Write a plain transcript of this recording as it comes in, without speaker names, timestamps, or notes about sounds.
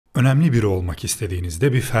Önemli biri olmak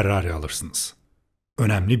istediğinizde bir Ferrari alırsınız.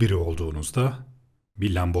 Önemli biri olduğunuzda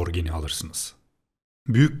bir Lamborghini alırsınız.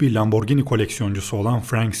 Büyük bir Lamborghini koleksiyoncusu olan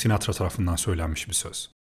Frank Sinatra tarafından söylenmiş bir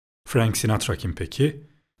söz. Frank Sinatra kim peki?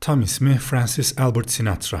 Tam ismi Francis Albert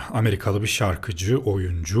Sinatra, Amerikalı bir şarkıcı,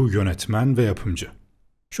 oyuncu, yönetmen ve yapımcı.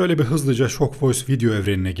 Şöyle bir hızlıca Shockvoice video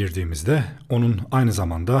evrenine girdiğimizde onun aynı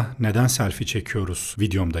zamanda Neden Selfie Çekiyoruz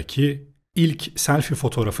videomdaki ilk selfie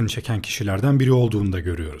fotoğrafını çeken kişilerden biri olduğunu da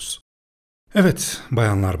görüyoruz. Evet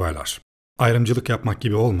bayanlar baylar, ayrımcılık yapmak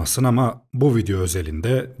gibi olmasın ama bu video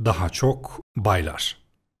özelinde daha çok baylar.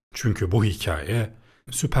 Çünkü bu hikaye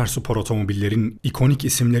süper spor otomobillerin ikonik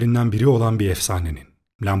isimlerinden biri olan bir efsanenin,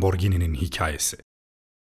 Lamborghini'nin hikayesi.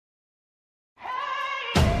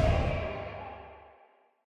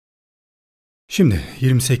 Şimdi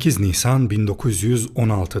 28 Nisan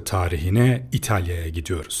 1916 tarihine İtalya'ya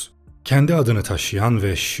gidiyoruz. Kendi adını taşıyan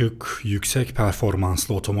ve şık, yüksek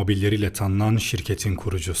performanslı otomobilleriyle tanınan şirketin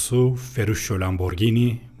kurucusu Ferruccio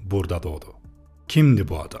Lamborghini burada doğdu. Kimdi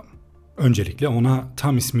bu adam? Öncelikle ona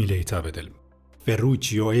tam ismiyle hitap edelim.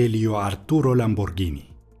 Ferruccio Elio Arturo Lamborghini.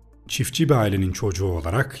 Çiftçi bir ailenin çocuğu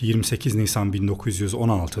olarak 28 Nisan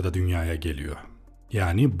 1916'da dünyaya geliyor.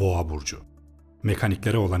 Yani Boğa burcu.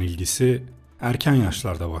 Mekaniklere olan ilgisi erken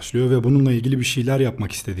yaşlarda başlıyor ve bununla ilgili bir şeyler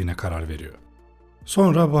yapmak istediğine karar veriyor.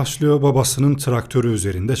 Sonra başlıyor babasının traktörü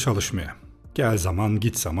üzerinde çalışmaya. Gel zaman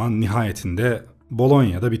git zaman nihayetinde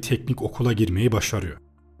Bolonya'da bir teknik okula girmeyi başarıyor.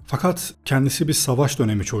 Fakat kendisi bir savaş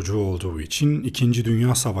dönemi çocuğu olduğu için 2.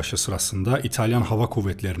 Dünya Savaşı sırasında İtalyan Hava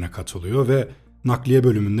Kuvvetleri'ne katılıyor ve nakliye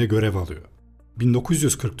bölümünde görev alıyor.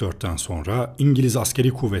 1944'ten sonra İngiliz askeri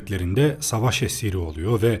kuvvetlerinde savaş esiri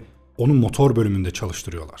oluyor ve onu motor bölümünde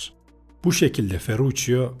çalıştırıyorlar. Bu şekilde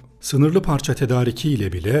Ferruccio sınırlı parça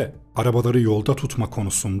tedarikiyle bile arabaları yolda tutma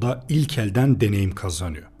konusunda ilk elden deneyim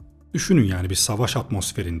kazanıyor. Düşünün yani bir savaş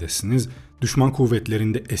atmosferindesiniz, düşman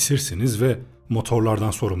kuvvetlerinde esirsiniz ve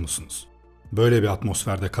motorlardan sorumlusunuz. Böyle bir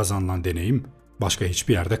atmosferde kazanılan deneyim başka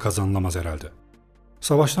hiçbir yerde kazanılamaz herhalde.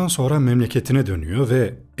 Savaştan sonra memleketine dönüyor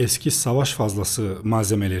ve eski savaş fazlası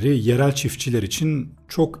malzemeleri yerel çiftçiler için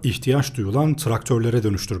çok ihtiyaç duyulan traktörlere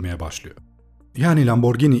dönüştürmeye başlıyor. Yani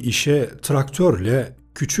Lamborghini işe traktörle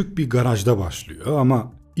küçük bir garajda başlıyor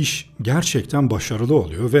ama iş gerçekten başarılı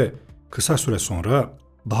oluyor ve kısa süre sonra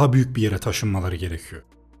daha büyük bir yere taşınmaları gerekiyor.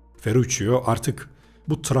 Ferruccio artık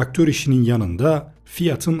bu traktör işinin yanında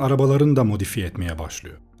Fiat'ın arabalarını da modifiye etmeye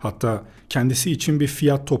başlıyor. Hatta kendisi için bir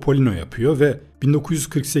Fiat Topolino yapıyor ve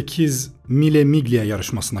 1948 Mille Miglia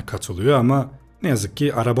yarışmasına katılıyor ama ne yazık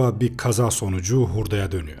ki araba bir kaza sonucu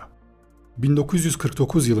hurdaya dönüyor.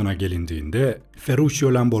 1949 yılına gelindiğinde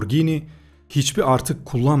Ferruccio Lamborghini hiçbir artık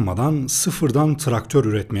kullanmadan sıfırdan traktör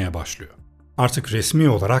üretmeye başlıyor. Artık resmi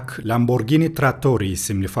olarak Lamborghini Trattori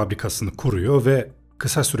isimli fabrikasını kuruyor ve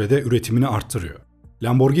kısa sürede üretimini arttırıyor.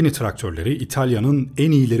 Lamborghini traktörleri İtalya'nın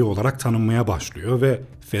en iyileri olarak tanınmaya başlıyor ve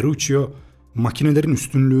Ferruccio makinelerin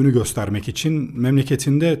üstünlüğünü göstermek için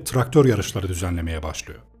memleketinde traktör yarışları düzenlemeye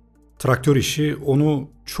başlıyor. Traktör işi onu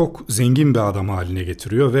çok zengin bir adam haline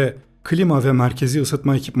getiriyor ve klima ve merkezi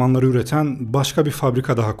ısıtma ekipmanları üreten başka bir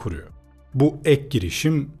fabrika daha kuruyor. Bu ek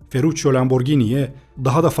girişim Ferruccio Lamborghini'ye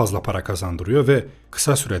daha da fazla para kazandırıyor ve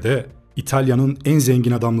kısa sürede İtalya'nın en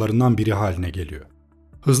zengin adamlarından biri haline geliyor.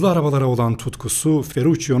 Hızlı arabalara olan tutkusu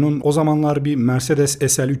Ferruccio'nun o zamanlar bir Mercedes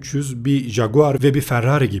SL300, bir Jaguar ve bir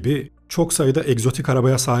Ferrari gibi çok sayıda egzotik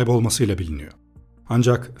arabaya sahip olmasıyla biliniyor.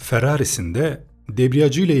 Ancak Ferrari'sinde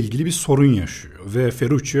debriyajıyla ilgili bir sorun yaşıyor ve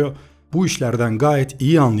Ferruccio bu işlerden gayet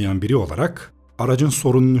iyi anlayan biri olarak aracın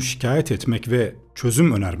sorununu şikayet etmek ve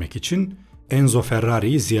çözüm önermek için Enzo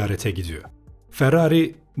Ferrari'yi ziyarete gidiyor.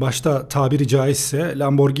 Ferrari başta tabiri caizse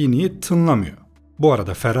Lamborghini'yi tınlamıyor. Bu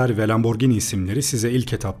arada Ferrari ve Lamborghini isimleri size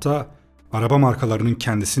ilk etapta araba markalarının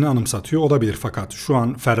kendisini anımsatıyor olabilir fakat şu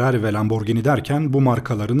an Ferrari ve Lamborghini derken bu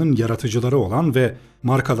markalarının yaratıcıları olan ve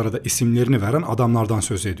markalara da isimlerini veren adamlardan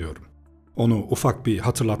söz ediyorum. Onu ufak bir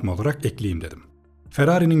hatırlatma olarak ekleyeyim dedim.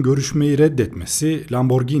 Ferrari'nin görüşmeyi reddetmesi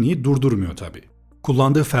Lamborghini'yi durdurmuyor tabii.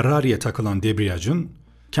 Kullandığı Ferrari'ye takılan debriyajın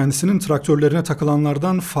kendisinin traktörlerine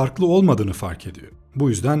takılanlardan farklı olmadığını fark ediyor. Bu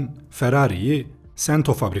yüzden Ferrari'yi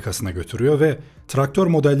Cento fabrikasına götürüyor ve traktör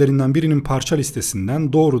modellerinden birinin parça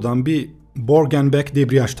listesinden doğrudan bir Borg & Beck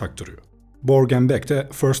debriyaj taktırıyor. Borg & Beck de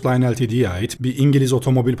First Line Ltd'ye ait bir İngiliz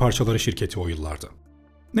otomobil parçaları şirketi o yıllarda.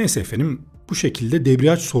 Neyse efendim, bu şekilde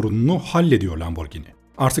debriyaj sorununu hallediyor Lamborghini.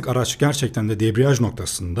 Artık araç gerçekten de debriyaj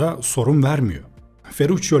noktasında sorun vermiyor.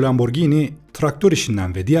 Ferruccio Lamborghini traktör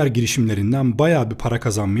işinden ve diğer girişimlerinden bayağı bir para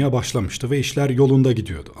kazanmaya başlamıştı ve işler yolunda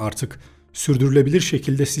gidiyordu. Artık sürdürülebilir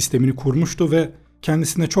şekilde sistemini kurmuştu ve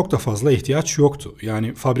kendisine çok da fazla ihtiyaç yoktu.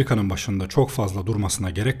 Yani fabrikanın başında çok fazla durmasına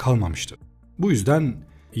gerek kalmamıştı. Bu yüzden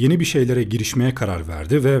yeni bir şeylere girişmeye karar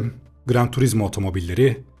verdi ve Gran Turismo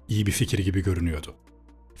otomobilleri iyi bir fikir gibi görünüyordu.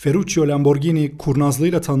 Ferruccio Lamborghini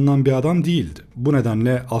kurnazlığıyla tanınan bir adam değildi. Bu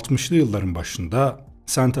nedenle 60'lı yılların başında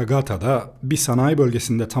Sant'Agata'da bir sanayi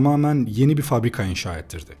bölgesinde tamamen yeni bir fabrika inşa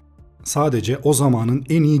ettirdi. Sadece o zamanın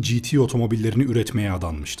en iyi GT otomobillerini üretmeye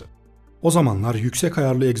adanmıştı. O zamanlar yüksek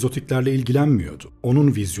ayarlı egzotiklerle ilgilenmiyordu.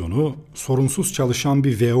 Onun vizyonu sorunsuz çalışan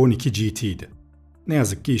bir V12 GT'ydi. Ne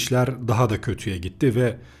yazık ki işler daha da kötüye gitti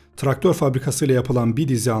ve traktör fabrikasıyla yapılan bir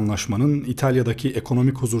dizi anlaşmanın İtalya'daki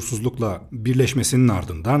ekonomik huzursuzlukla birleşmesinin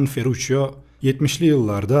ardından Ferruccio 70'li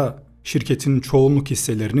yıllarda şirketin çoğunluk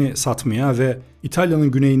hisselerini satmaya ve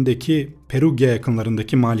İtalya'nın güneyindeki Perugia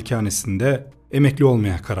yakınlarındaki malikanesinde emekli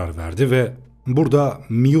olmaya karar verdi ve burada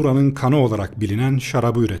Miura'nın kanı olarak bilinen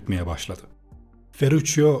şarabı üretmeye başladı.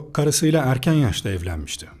 Ferruccio karısıyla erken yaşta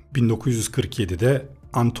evlenmişti. 1947'de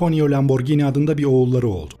Antonio Lamborghini adında bir oğulları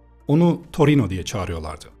oldu. Onu Torino diye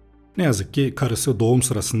çağırıyorlardı. Ne yazık ki karısı doğum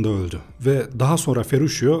sırasında öldü ve daha sonra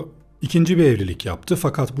Ferruccio ikinci bir evlilik yaptı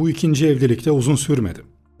fakat bu ikinci evlilik de uzun sürmedi.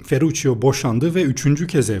 Ferruccio boşandı ve üçüncü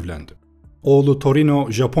kez evlendi. Oğlu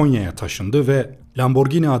Torino Japonya'ya taşındı ve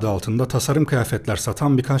Lamborghini adı altında tasarım kıyafetler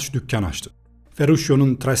satan birkaç dükkan açtı.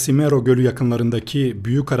 Ferruccio'nun Trasimeno Gölü yakınlarındaki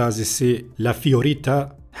büyük arazisi La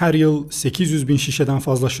Fiorita her yıl 800 bin şişeden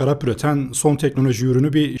fazla şarap üreten son teknoloji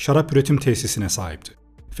ürünü bir şarap üretim tesisine sahipti.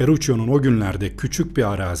 Ferruccio'nun o günlerde küçük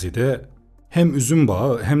bir arazide hem üzüm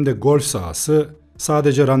bağı hem de golf sahası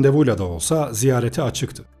sadece randevuyla da olsa ziyarete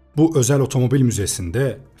açıktı. Bu özel otomobil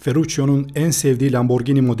müzesinde Ferruccio'nun en sevdiği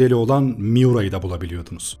Lamborghini modeli olan Miura'yı da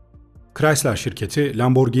bulabiliyordunuz. Chrysler şirketi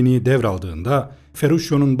Lamborghini'yi devraldığında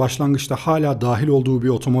Ferruccio'nun başlangıçta hala dahil olduğu bir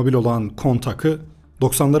otomobil olan Countach'ı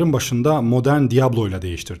 90'ların başında modern Diablo ile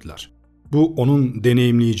değiştirdiler. Bu onun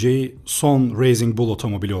deneyimleyeceği son Racing Bull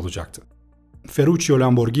otomobili olacaktı. Ferruccio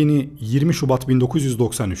Lamborghini 20 Şubat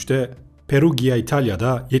 1993'te Perugia,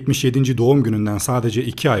 İtalya'da 77. doğum gününden sadece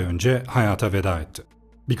 2 ay önce hayata veda etti.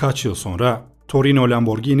 Birkaç yıl sonra Torino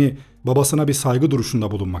Lamborghini babasına bir saygı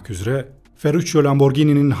duruşunda bulunmak üzere Ferruccio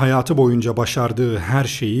Lamborghini'nin hayatı boyunca başardığı her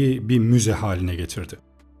şeyi bir müze haline getirdi.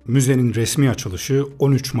 Müzenin resmi açılışı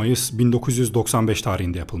 13 Mayıs 1995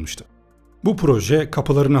 tarihinde yapılmıştı. Bu proje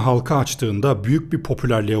kapılarını halka açtığında büyük bir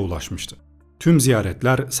popülerliğe ulaşmıştı. Tüm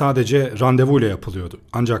ziyaretler sadece randevuyla yapılıyordu.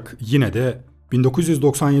 Ancak yine de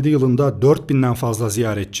 1997 yılında 4000'den fazla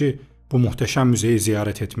ziyaretçi bu muhteşem müzeyi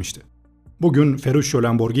ziyaret etmişti. Bugün Ferruccio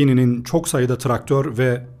Lamborghini'nin çok sayıda traktör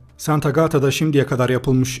ve Sant'Agata'da şimdiye kadar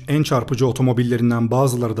yapılmış en çarpıcı otomobillerinden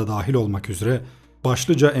bazıları da dahil olmak üzere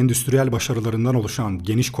başlıca endüstriyel başarılarından oluşan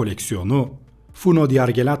geniş koleksiyonu Funo di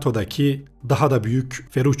Argelato'daki daha da büyük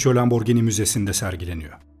Ferruccio Lamborghini Müzesi'nde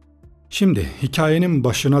sergileniyor. Şimdi hikayenin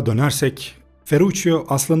başına dönersek, Ferruccio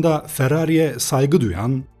aslında Ferrari'ye saygı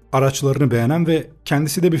duyan, araçlarını beğenen ve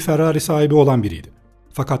kendisi de bir Ferrari sahibi olan biriydi.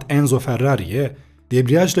 Fakat Enzo Ferrari'ye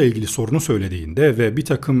debriyajla ilgili sorunu söylediğinde ve bir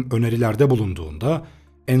takım önerilerde bulunduğunda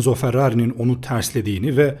Enzo Ferrari'nin onu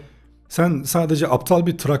terslediğini ve "Sen sadece aptal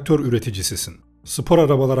bir traktör üreticisisin. Spor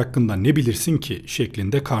arabalar hakkında ne bilirsin ki?"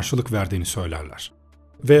 şeklinde karşılık verdiğini söylerler.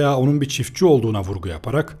 Veya onun bir çiftçi olduğuna vurgu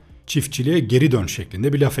yaparak çiftçiliğe geri dön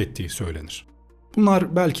şeklinde bir laf ettiği söylenir.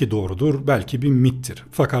 Bunlar belki doğrudur, belki bir mittir.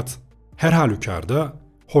 Fakat her halükarda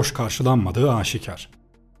hoş karşılanmadığı aşikar.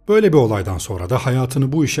 Böyle bir olaydan sonra da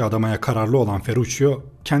hayatını bu işe adamaya kararlı olan Ferruccio,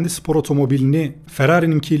 kendi spor otomobilini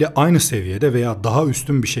Ferrari'ninkiyle aynı seviyede veya daha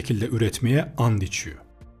üstün bir şekilde üretmeye and içiyor.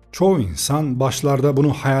 Çoğu insan başlarda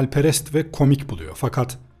bunu hayalperest ve komik buluyor.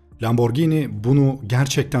 Fakat Lamborghini bunu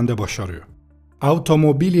gerçekten de başarıyor.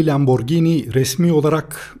 Automobili Lamborghini resmi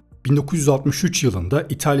olarak 1963 yılında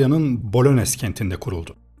İtalya'nın Bolognese kentinde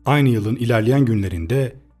kuruldu. Aynı yılın ilerleyen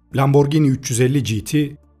günlerinde Lamborghini 350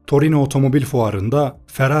 GT, Torino Otomobil Fuarı'nda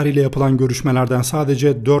Ferrari ile yapılan görüşmelerden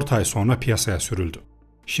sadece 4 ay sonra piyasaya sürüldü.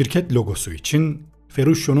 Şirket logosu için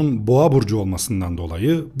Ferruccio'nun boğa burcu olmasından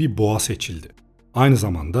dolayı bir boğa seçildi. Aynı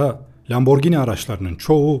zamanda Lamborghini araçlarının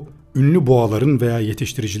çoğu ünlü boğaların veya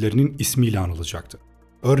yetiştiricilerinin ismiyle anılacaktı.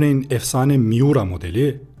 Örneğin efsane Miura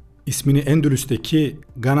modeli, ismini Endülüs'teki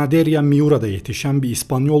Ganaderia Miura'da yetişen bir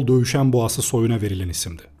İspanyol dövüşen boğası soyuna verilen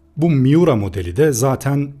isimdi. Bu Miura modeli de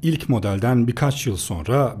zaten ilk modelden birkaç yıl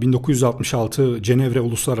sonra 1966 Cenevre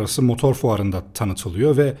Uluslararası Motor Fuarı'nda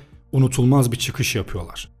tanıtılıyor ve unutulmaz bir çıkış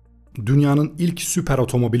yapıyorlar. Dünyanın ilk süper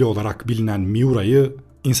otomobili olarak bilinen Miura'yı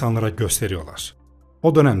insanlara gösteriyorlar.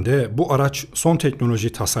 O dönemde bu araç son teknoloji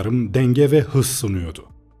tasarım, denge ve hız sunuyordu.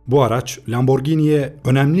 Bu araç Lamborghini'ye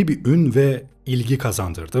önemli bir ün ve ilgi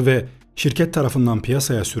kazandırdı ve Şirket tarafından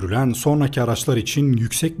piyasaya sürülen sonraki araçlar için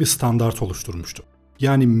yüksek bir standart oluşturmuştu.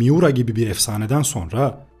 Yani Miura gibi bir efsaneden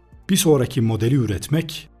sonra bir sonraki modeli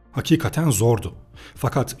üretmek hakikaten zordu.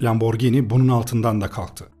 Fakat Lamborghini bunun altından da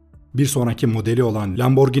kalktı. Bir sonraki modeli olan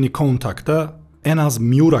Lamborghini Countach da en az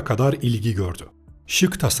Miura kadar ilgi gördü.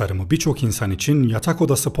 Şık tasarımı birçok insan için yatak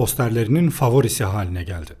odası posterlerinin favorisi haline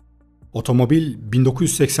geldi. Otomobil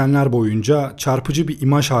 1980'ler boyunca çarpıcı bir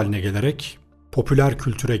imaj haline gelerek popüler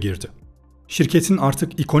kültüre girdi. Şirketin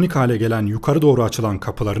artık ikonik hale gelen yukarı doğru açılan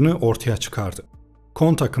kapılarını ortaya çıkardı.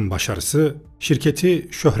 Countach'ın başarısı şirketi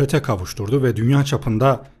şöhrete kavuşturdu ve dünya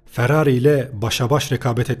çapında Ferrari ile başa baş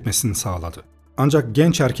rekabet etmesini sağladı. Ancak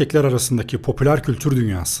genç erkekler arasındaki popüler kültür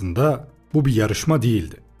dünyasında bu bir yarışma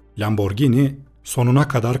değildi. Lamborghini sonuna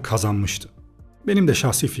kadar kazanmıştı. Benim de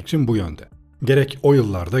şahsi fikrim bu yönde. Gerek o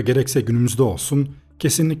yıllarda gerekse günümüzde olsun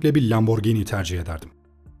kesinlikle bir Lamborghini tercih ederdim.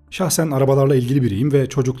 Şahsen arabalarla ilgili biriyim ve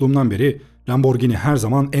çocukluğumdan beri Lamborghini her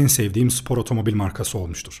zaman en sevdiğim spor otomobil markası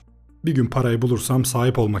olmuştur. Bir gün parayı bulursam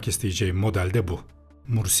sahip olmak isteyeceğim model de bu.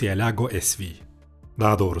 Murcielago SV.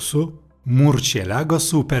 Daha doğrusu Murcielago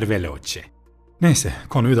Super Veloce. Neyse,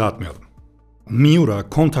 konuyu dağıtmayalım. Miura,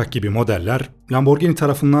 Countach gibi modeller Lamborghini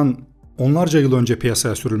tarafından onlarca yıl önce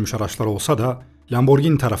piyasaya sürülmüş araçlar olsa da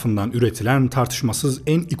Lamborghini tarafından üretilen tartışmasız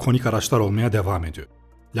en ikonik araçlar olmaya devam ediyor.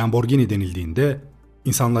 Lamborghini denildiğinde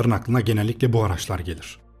insanların aklına genellikle bu araçlar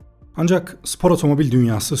gelir. Ancak spor otomobil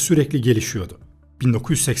dünyası sürekli gelişiyordu.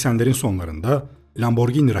 1980'lerin sonlarında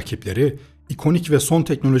Lamborghini rakipleri ikonik ve son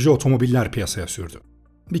teknoloji otomobiller piyasaya sürdü.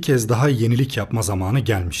 Bir kez daha yenilik yapma zamanı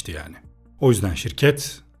gelmişti yani. O yüzden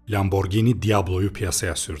şirket Lamborghini Diablo'yu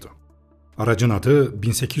piyasaya sürdü. Aracın adı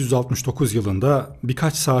 1869 yılında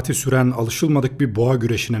birkaç saati süren alışılmadık bir boğa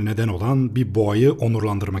güreşine neden olan bir boğayı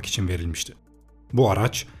onurlandırmak için verilmişti. Bu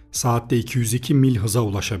araç saatte 202 mil hıza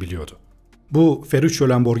ulaşabiliyordu. Bu ferruccio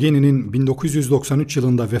Lamborghini'nin 1993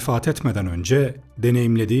 yılında vefat etmeden önce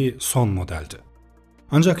deneyimlediği son modeldi.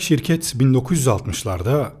 Ancak şirket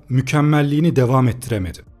 1960'larda mükemmelliğini devam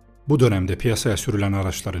ettiremedi. Bu dönemde piyasaya sürülen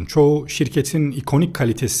araçların çoğu şirketin ikonik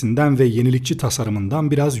kalitesinden ve yenilikçi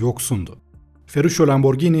tasarımından biraz yoksundu. Ferruccio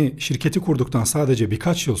Lamborghini şirketi kurduktan sadece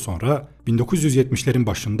birkaç yıl sonra 1970'lerin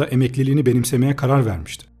başında emekliliğini benimsemeye karar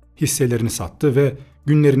vermişti. Hisselerini sattı ve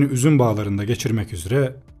günlerini üzüm bağlarında geçirmek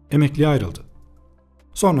üzere emekliye ayrıldı.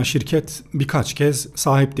 Sonra şirket birkaç kez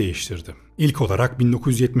sahip değiştirdi. İlk olarak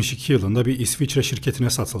 1972 yılında bir İsviçre şirketine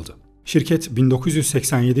satıldı. Şirket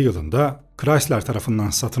 1987 yılında Chrysler tarafından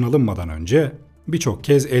satın alınmadan önce birçok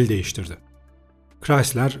kez el değiştirdi.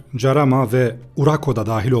 Chrysler, Jarama ve Urako'da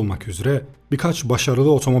dahil olmak üzere birkaç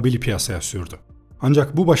başarılı otomobili piyasaya sürdü.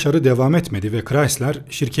 Ancak bu başarı devam etmedi ve Chrysler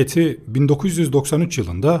şirketi 1993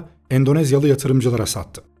 yılında Endonezyalı yatırımcılara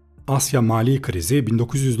sattı. Asya mali krizi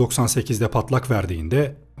 1998'de patlak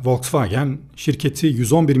verdiğinde Volkswagen şirketi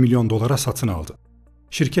 111 milyon dolara satın aldı.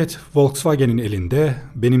 Şirket Volkswagen'in elinde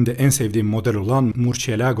benim de en sevdiğim model olan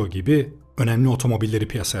Murcielago gibi önemli otomobilleri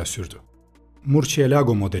piyasaya sürdü.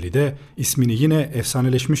 Murcielago modeli de ismini yine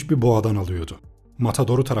efsaneleşmiş bir boğadan alıyordu.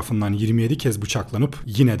 Matadoru tarafından 27 kez bıçaklanıp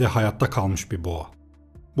yine de hayatta kalmış bir boğa.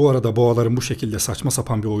 Bu arada boğaların bu şekilde saçma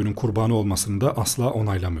sapan bir oyunun kurbanı olmasını da asla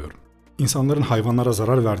onaylamıyorum. İnsanların hayvanlara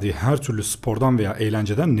zarar verdiği her türlü spordan veya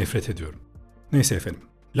eğlenceden nefret ediyorum. Neyse efendim.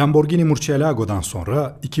 Lamborghini Murcielago'dan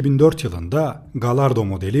sonra 2004 yılında Gallardo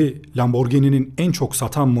modeli Lamborghini'nin en çok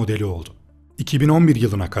satan modeli oldu. 2011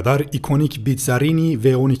 yılına kadar ikonik Bizzarini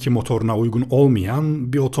V12 motoruna uygun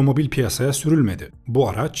olmayan bir otomobil piyasaya sürülmedi. Bu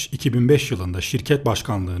araç 2005 yılında şirket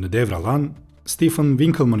başkanlığını devralan Stephen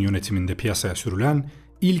Winkelmann yönetiminde piyasaya sürülen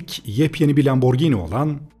ilk yepyeni bir Lamborghini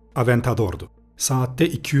olan Aventador'du. Saatte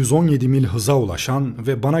 217 mil hıza ulaşan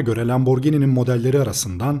ve bana göre Lamborghini'nin modelleri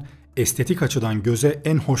arasından estetik açıdan göze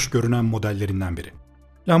en hoş görünen modellerinden biri.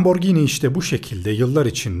 Lamborghini işte bu şekilde yıllar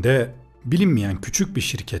içinde bilinmeyen küçük bir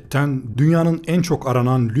şirketten dünyanın en çok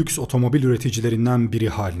aranan lüks otomobil üreticilerinden biri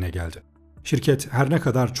haline geldi. Şirket her ne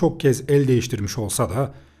kadar çok kez el değiştirmiş olsa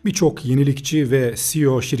da, birçok yenilikçi ve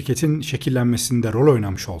CEO şirketin şekillenmesinde rol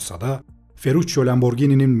oynamış olsa da, Ferruccio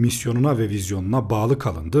Lamborghini'nin misyonuna ve vizyonuna bağlı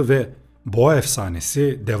kalındı ve boğa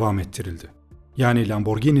efsanesi devam ettirildi. Yani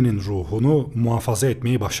Lamborghini'nin ruhunu muhafaza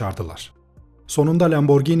etmeyi başardılar. Sonunda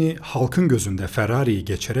Lamborghini halkın gözünde Ferrari'yi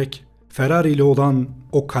geçerek Ferrari ile olan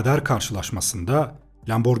o kader karşılaşmasında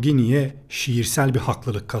Lamborghini'ye şiirsel bir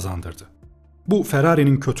haklılık kazandırdı. Bu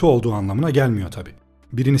Ferrari'nin kötü olduğu anlamına gelmiyor tabii.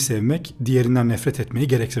 Birini sevmek diğerinden nefret etmeyi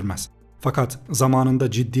gerektirmez. Fakat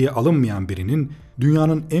zamanında ciddiye alınmayan birinin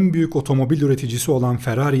dünyanın en büyük otomobil üreticisi olan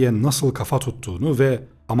Ferrari'ye nasıl kafa tuttuğunu ve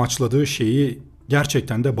amaçladığı şeyi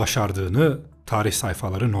gerçekten de başardığını tarih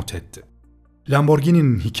sayfaları not etti.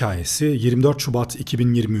 Lamborghini'nin hikayesi 24 Şubat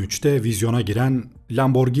 2023'te vizyona giren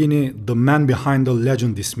Lamborghini The Man Behind the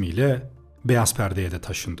Legend ismiyle beyaz perdeye de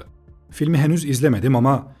taşındı. Filmi henüz izlemedim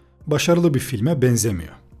ama başarılı bir filme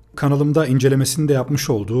benzemiyor. Kanalımda incelemesini de yapmış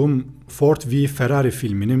olduğum Ford v Ferrari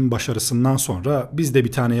filminin başarısından sonra biz de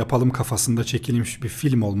bir tane yapalım kafasında çekilmiş bir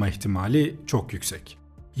film olma ihtimali çok yüksek.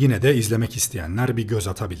 Yine de izlemek isteyenler bir göz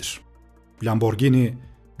atabilir. Lamborghini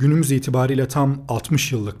günümüz itibariyle tam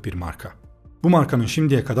 60 yıllık bir marka. Bu markanın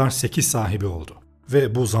şimdiye kadar 8 sahibi oldu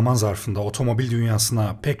ve bu zaman zarfında otomobil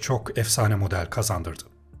dünyasına pek çok efsane model kazandırdı.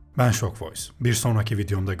 Ben Shockvoice. Bir sonraki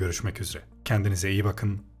videomda görüşmek üzere. Kendinize iyi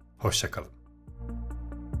bakın, hoşça kalın.